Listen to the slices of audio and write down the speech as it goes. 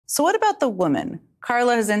So what about the woman,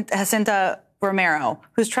 Carla Jacinta Romero,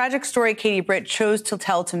 whose tragic story Katie Britt chose to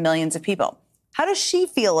tell to millions of people? How does she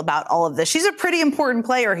feel about all of this? She's a pretty important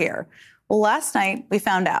player here. Well, last night we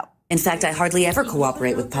found out. In fact, I hardly ever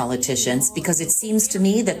cooperate with politicians because it seems to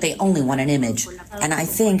me that they only want an image. And I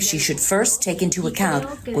think she should first take into account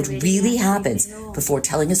what really happens before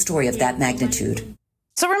telling a story of that magnitude.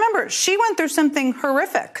 So remember, she went through something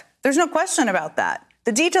horrific. There's no question about that.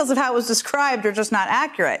 The details of how it was described are just not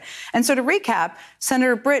accurate. And so to recap,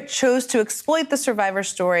 Senator Britt chose to exploit the survivor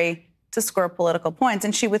story to score political points,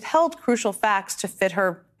 and she withheld crucial facts to fit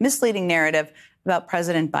her misleading narrative about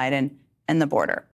President Biden and the border.